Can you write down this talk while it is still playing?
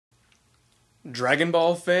Dragon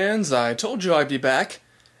Ball fans, I told you I'd be back.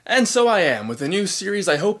 And so I am, with a new series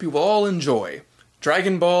I hope you will all enjoy.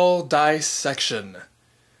 Dragon Ball Dissection.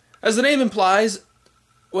 As the name implies,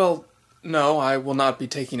 well, no, I will not be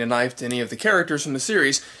taking a knife to any of the characters from the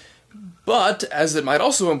series, but, as it might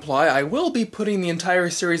also imply, I will be putting the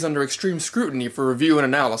entire series under extreme scrutiny for review and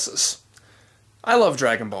analysis. I love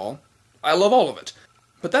Dragon Ball. I love all of it.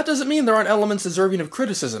 But that doesn't mean there aren't elements deserving of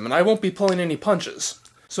criticism, and I won't be pulling any punches.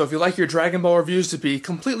 So if you like your Dragon Ball reviews to be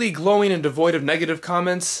completely glowing and devoid of negative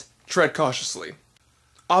comments, tread cautiously.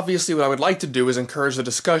 Obviously, what I would like to do is encourage the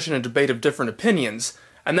discussion and debate of different opinions,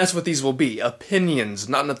 and that's what these will be, opinions,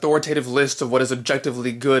 not an authoritative list of what is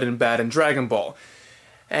objectively good and bad in Dragon Ball.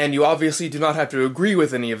 And you obviously do not have to agree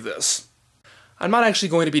with any of this. I'm not actually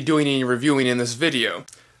going to be doing any reviewing in this video.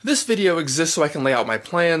 This video exists so I can lay out my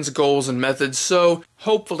plans, goals, and methods, so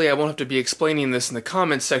hopefully I won't have to be explaining this in the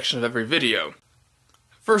comments section of every video.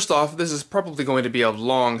 First off, this is probably going to be a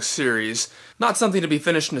long series, not something to be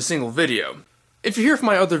finished in a single video. If you're here for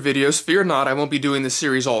my other videos, fear not, I won't be doing this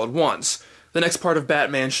series all at once. The next part of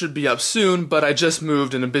Batman should be up soon, but I just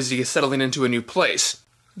moved and am busy settling into a new place.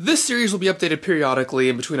 This series will be updated periodically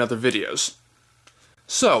in between other videos.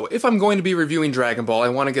 So, if I'm going to be reviewing Dragon Ball, I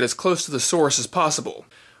want to get as close to the source as possible.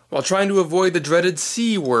 While trying to avoid the dreaded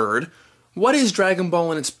C word, what is Dragon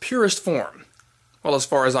Ball in its purest form? Well, as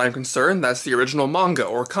far as I'm concerned, that's the original manga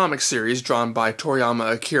or comic series drawn by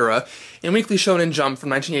Toriyama Akira in Weekly Shonen Jump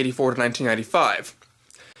from 1984 to 1995.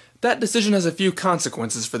 That decision has a few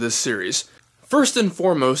consequences for this series. First and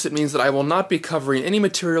foremost, it means that I will not be covering any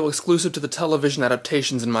material exclusive to the television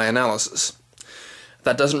adaptations in my analysis.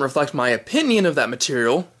 That doesn't reflect my opinion of that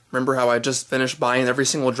material. Remember how I just finished buying every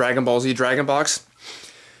single Dragon Ball Z Dragon Box?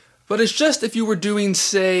 But it's just if you were doing,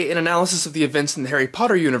 say, an analysis of the events in the Harry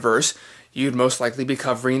Potter universe, you'd most likely be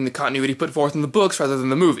covering the continuity put forth in the books rather than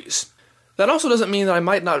the movies. That also doesn't mean that I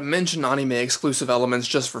might not mention anime-exclusive elements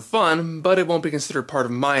just for fun, but it won't be considered part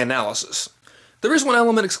of my analysis. There is one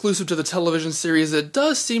element exclusive to the television series that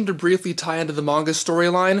does seem to briefly tie into the manga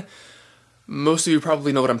storyline. Most of you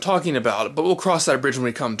probably know what I'm talking about, but we'll cross that bridge when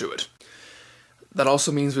we come to it. That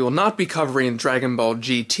also means we will not be covering Dragon Ball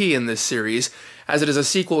GT in this series, as it is a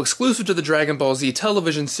sequel exclusive to the Dragon Ball Z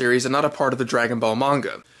television series and not a part of the Dragon Ball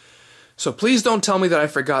manga. So please don't tell me that I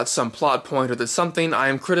forgot some plot point or that something I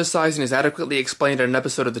am criticizing is adequately explained in an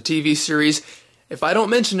episode of the TV series. If I don't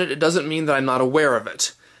mention it, it doesn't mean that I'm not aware of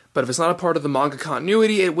it. But if it's not a part of the manga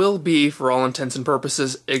continuity, it will be, for all intents and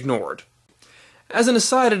purposes, ignored. As an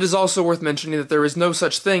aside, it is also worth mentioning that there is no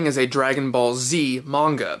such thing as a Dragon Ball Z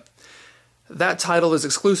manga. That title is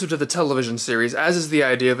exclusive to the television series, as is the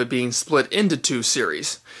idea of it being split into two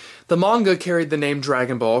series. The manga carried the name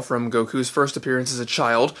Dragon Ball from Goku's first appearance as a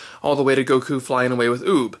child, all the way to Goku flying away with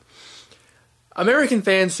Oob. American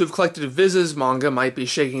fans who've collected Viz's manga might be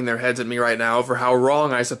shaking their heads at me right now for how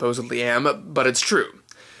wrong I supposedly am, but it's true.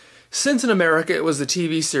 Since in America it was the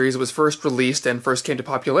TV series that was first released and first came to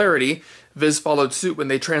popularity, Viz followed suit when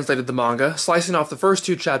they translated the manga, slicing off the first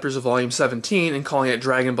two chapters of Volume 17 and calling it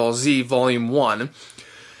Dragon Ball Z Volume 1,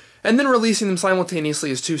 and then releasing them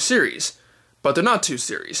simultaneously as two series. But they're not two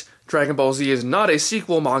series. Dragon Ball Z is not a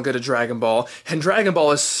sequel manga to Dragon Ball, and Dragon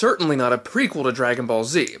Ball is certainly not a prequel to Dragon Ball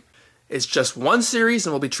Z. It's just one series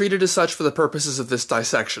and will be treated as such for the purposes of this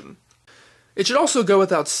dissection. It should also go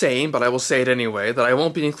without saying, but I will say it anyway, that I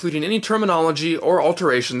won't be including any terminology or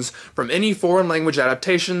alterations from any foreign language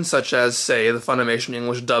adaptation, such as, say, the Funimation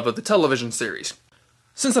English dub of the television series.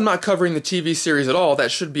 Since I'm not covering the TV series at all,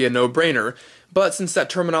 that should be a no-brainer, but since that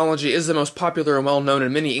terminology is the most popular and well-known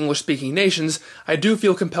in many English-speaking nations, I do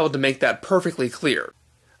feel compelled to make that perfectly clear.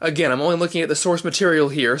 Again, I'm only looking at the source material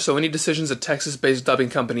here, so any decisions a Texas-based dubbing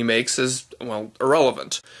company makes is, well,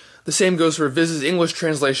 irrelevant. The same goes for Viz's English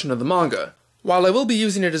translation of the manga. While I will be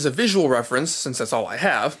using it as a visual reference, since that's all I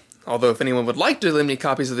have, although if anyone would like to lend me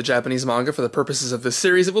copies of the Japanese manga for the purposes of this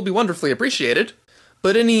series, it will be wonderfully appreciated,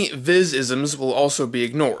 but any Viz-isms will also be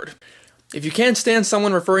ignored. If you can't stand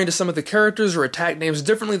someone referring to some of the characters or attack names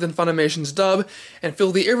differently than Funimation's dub, and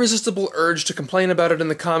feel the irresistible urge to complain about it in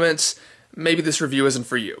the comments, maybe this review isn't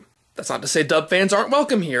for you. That's not to say dub fans aren't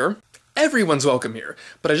welcome here. Everyone's welcome here,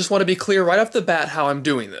 but I just want to be clear right off the bat how I'm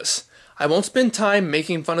doing this. I won't spend time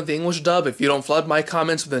making fun of the English dub if you don't flood my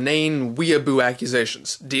comments with inane weeaboo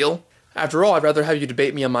accusations. Deal? After all, I'd rather have you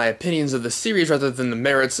debate me on my opinions of the series rather than the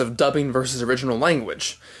merits of dubbing versus original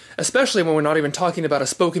language. Especially when we're not even talking about a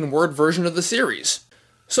spoken word version of the series.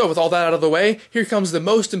 So with all that out of the way, here comes the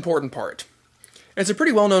most important part. It's a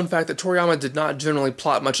pretty well-known fact that Toriyama did not generally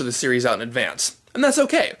plot much of the series out in advance. And that's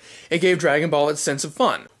okay. It gave Dragon Ball its sense of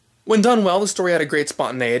fun. When done well, the story had a great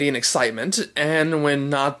spontaneity and excitement, and when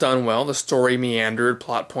not done well, the story meandered,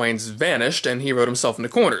 plot points vanished, and he wrote himself into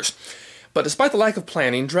corners. But despite the lack of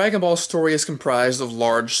planning, Dragon Ball's story is comprised of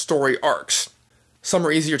large story arcs. Some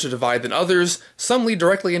are easier to divide than others, some lead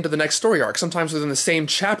directly into the next story arc, sometimes within the same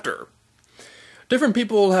chapter. Different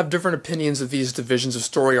people will have different opinions of these divisions of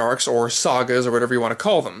story arcs, or sagas, or whatever you want to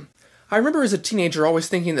call them. I remember as a teenager always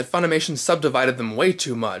thinking that Funimation subdivided them way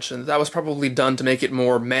too much, and that was probably done to make it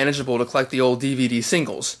more manageable to collect the old DVD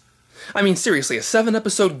singles. I mean, seriously, a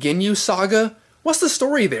 7-episode Ginyu saga? What's the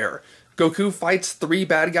story there? Goku fights 3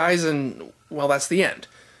 bad guys and, well, that's the end.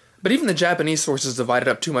 But even the Japanese sources divided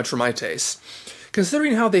up too much for my taste.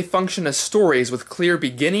 Considering how they function as stories with clear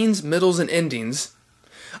beginnings, middles, and endings,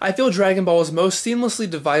 I feel Dragon Ball is most seamlessly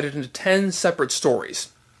divided into 10 separate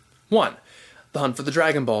stories. 1. The Hunt for the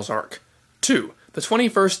Dragon Balls arc. 2. The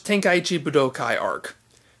 21st Tenkaichi Budokai arc.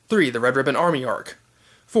 3. The Red Ribbon Army arc.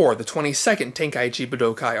 4. The 22nd Tenkaichi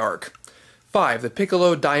Budokai arc. 5. The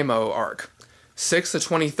Piccolo Daimyo arc. 6. The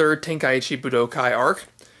 23rd Tenkaichi Budokai arc.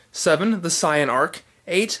 7. The Saiyan arc.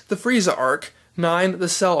 8. The Frieza arc. 9. The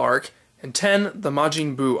Cell arc. And 10. The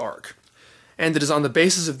Majin Buu arc. And it is on the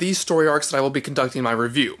basis of these story arcs that I will be conducting my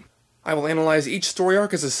review. I will analyze each story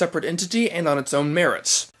arc as a separate entity and on its own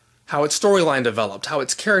merits. How its storyline developed, how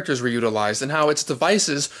its characters were utilized, and how its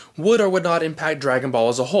devices would or would not impact Dragon Ball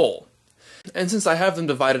as a whole. And since I have them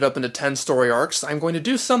divided up into 10 story arcs, I'm going to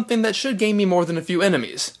do something that should gain me more than a few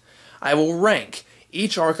enemies. I will rank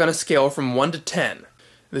each arc on a scale from 1 to 10.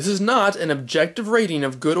 This is not an objective rating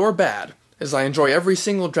of good or bad, as I enjoy every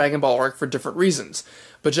single Dragon Ball arc for different reasons,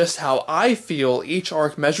 but just how I feel each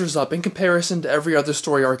arc measures up in comparison to every other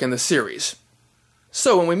story arc in the series.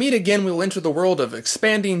 So when we meet again, we will enter the world of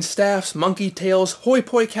expanding staffs, monkey tails,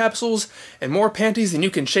 hoi-poi capsules, and more panties than you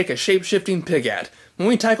can shake a shape-shifting pig at, when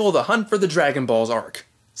we tackle the Hunt for the Dragon Balls arc.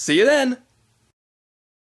 See you then!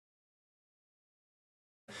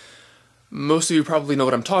 Most of you probably know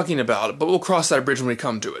what I'm talking about, but we'll cross that bridge when we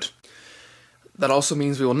come to it. That also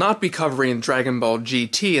means we will not be covering Dragon Ball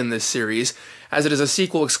GT in this series, as it is a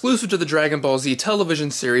sequel exclusive to the Dragon Ball Z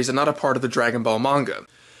television series and not a part of the Dragon Ball manga.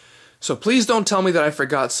 So please don't tell me that I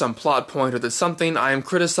forgot some plot point or that something I am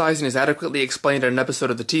criticizing is adequately explained in an episode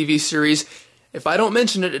of the TV series. If I don't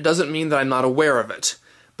mention it, it doesn't mean that I'm not aware of it.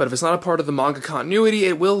 But if it's not a part of the manga continuity,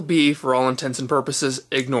 it will be, for all intents and purposes,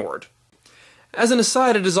 ignored. As an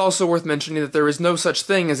aside, it is also worth mentioning that there is no such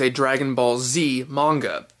thing as a Dragon Ball Z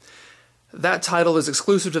manga. That title is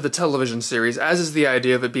exclusive to the television series, as is the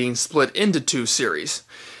idea of it being split into 2 series.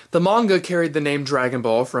 The manga carried the name Dragon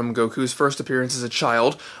Ball from Goku's first appearance as a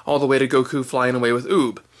child, all the way to Goku flying away with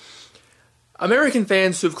Oob. American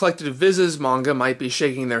fans who've collected Viz's manga might be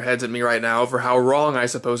shaking their heads at me right now for how wrong I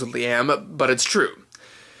supposedly am, but it's true.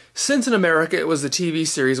 Since in America it was the TV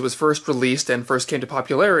series that was first released and first came to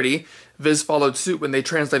popularity, Viz followed suit when they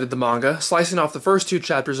translated the manga, slicing off the first 2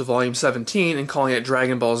 chapters of Volume 17 and calling it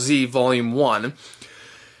Dragon Ball Z Volume 1,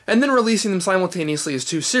 and then releasing them simultaneously as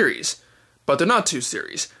 2 series. But they're not 2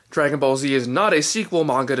 series. Dragon Ball Z is not a sequel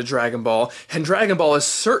manga to Dragon Ball, and Dragon Ball is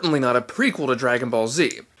certainly not a prequel to Dragon Ball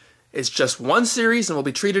Z. It's just 1 series and will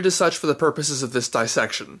be treated as such for the purposes of this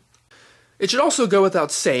dissection. It should also go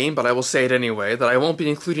without saying, but I will say it anyway, that I won't be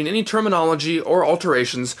including any terminology or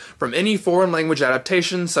alterations from any foreign language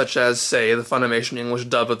adaptation, such as, say, the Funimation English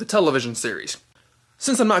dub of the television series.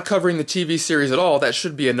 Since I'm not covering the TV series at all, that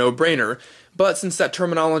should be a no-brainer, but since that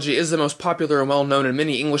terminology is the most popular and well-known in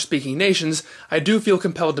many English-speaking nations, I do feel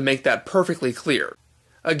compelled to make that perfectly clear.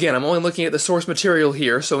 Again, I'm only looking at the source material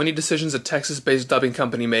here, so any decisions a Texas-based dubbing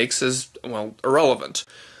company makes is, well, irrelevant.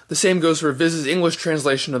 The same goes for Viz's English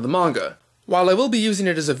translation of the manga. While I will be using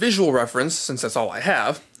it as a visual reference, since that's all I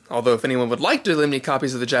have, although if anyone would like to lend me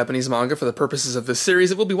copies of the Japanese manga for the purposes of this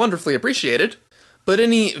series, it will be wonderfully appreciated. But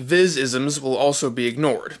any Viz-isms will also be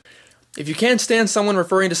ignored. If you can't stand someone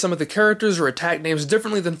referring to some of the characters or attack names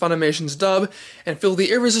differently than Funimation's dub, and feel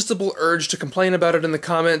the irresistible urge to complain about it in the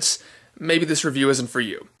comments, maybe this review isn't for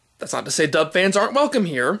you. That's not to say dub fans aren't welcome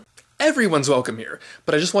here. Everyone's welcome here,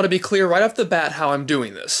 but I just want to be clear right off the bat how I'm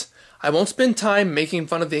doing this. I won't spend time making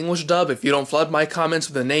fun of the English dub if you don't flood my comments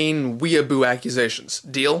with inane weeaboo accusations.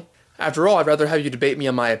 Deal? After all, I'd rather have you debate me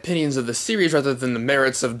on my opinions of the series rather than the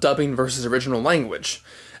merits of dubbing versus original language.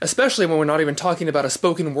 Especially when we're not even talking about a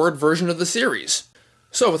spoken word version of the series.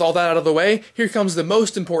 So with all that out of the way, here comes the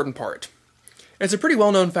most important part. It's a pretty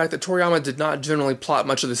well-known fact that Toriyama did not generally plot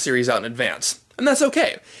much of the series out in advance. And that's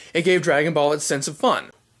okay. It gave Dragon Ball its sense of fun.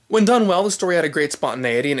 When done well, the story had a great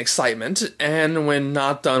spontaneity and excitement, and when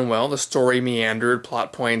not done well, the story meandered,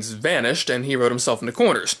 plot points vanished, and he wrote himself into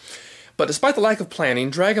corners. But despite the lack of planning,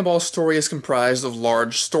 Dragon Ball's story is comprised of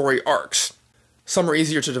large story arcs. Some are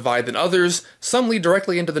easier to divide than others, some lead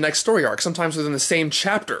directly into the next story arc, sometimes within the same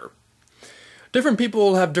chapter. Different people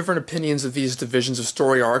will have different opinions of these divisions of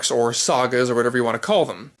story arcs, or sagas, or whatever you want to call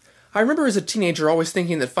them. I remember as a teenager always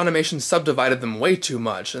thinking that Funimation subdivided them way too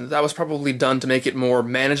much, and that was probably done to make it more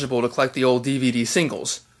manageable to collect the old DVD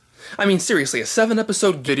singles. I mean, seriously, a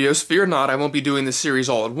 7-episode video, fear not, I won't be doing this series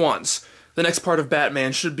all at once. The next part of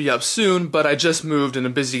Batman should be up soon, but I just moved and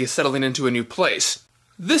am busy settling into a new place.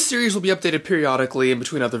 This series will be updated periodically in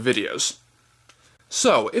between other videos.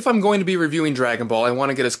 So, if I'm going to be reviewing Dragon Ball, I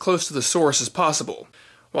want to get as close to the source as possible.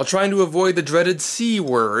 While trying to avoid the dreaded C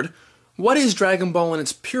word, what is Dragon Ball in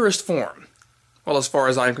its purest form? Well, as far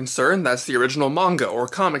as I'm concerned, that's the original manga or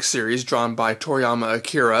comic series drawn by Toriyama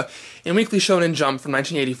Akira in Weekly Shonen Jump from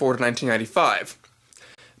 1984 to 1995.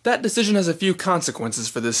 That decision has a few consequences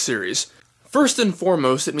for this series. First and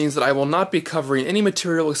foremost, it means that I will not be covering any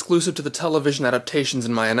material exclusive to the television adaptations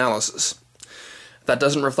in my analysis. That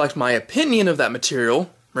doesn't reflect my opinion of that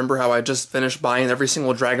material. Remember how I just finished buying every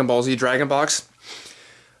single Dragon Ball Z Dragon Box?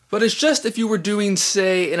 But it's just if you were doing,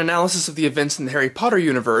 say, an analysis of the events in the Harry Potter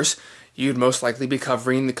universe, you'd most likely be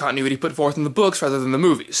covering the continuity put forth in the books rather than the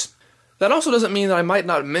movies. That also doesn't mean that I might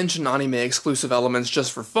not mention anime-exclusive elements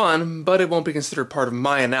just for fun, but it won't be considered part of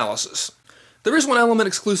my analysis. There is one element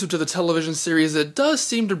exclusive to the television series that does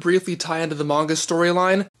seem to briefly tie into the manga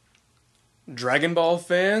storyline. Dragon Ball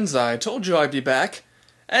fans, I told you I'd be back.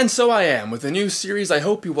 And so I am, with a new series I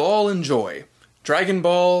hope you will all enjoy. Dragon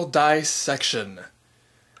Ball Dissection.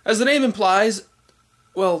 As the name implies,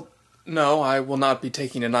 well, no, I will not be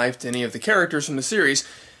taking a knife to any of the characters from the series,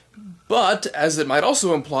 but, as it might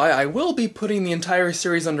also imply, I will be putting the entire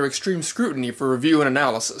series under extreme scrutiny for review and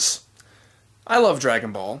analysis. I love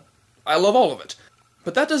Dragon Ball. I love all of it.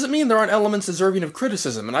 But that doesn't mean there aren't elements deserving of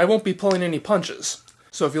criticism, and I won't be pulling any punches.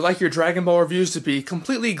 So if you like your Dragon Ball reviews to be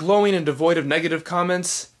completely glowing and devoid of negative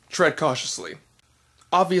comments, tread cautiously.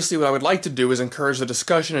 Obviously, what I would like to do is encourage the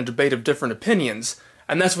discussion and debate of different opinions,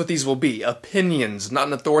 and that's what these will be, opinions, not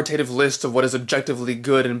an authoritative list of what is objectively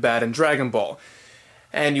good and bad in Dragon Ball.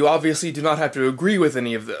 And you obviously do not have to agree with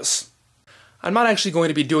any of this. I'm not actually going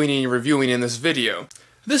to be doing any reviewing in this video.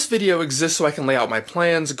 This video exists so I can lay out my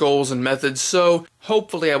plans, goals, and methods, so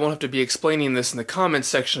hopefully I won't have to be explaining this in the comments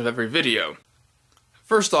section of every video.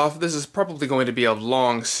 First off, this is probably going to be a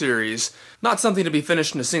long series, not something to be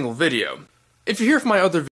finished in a single video. If you're here for my other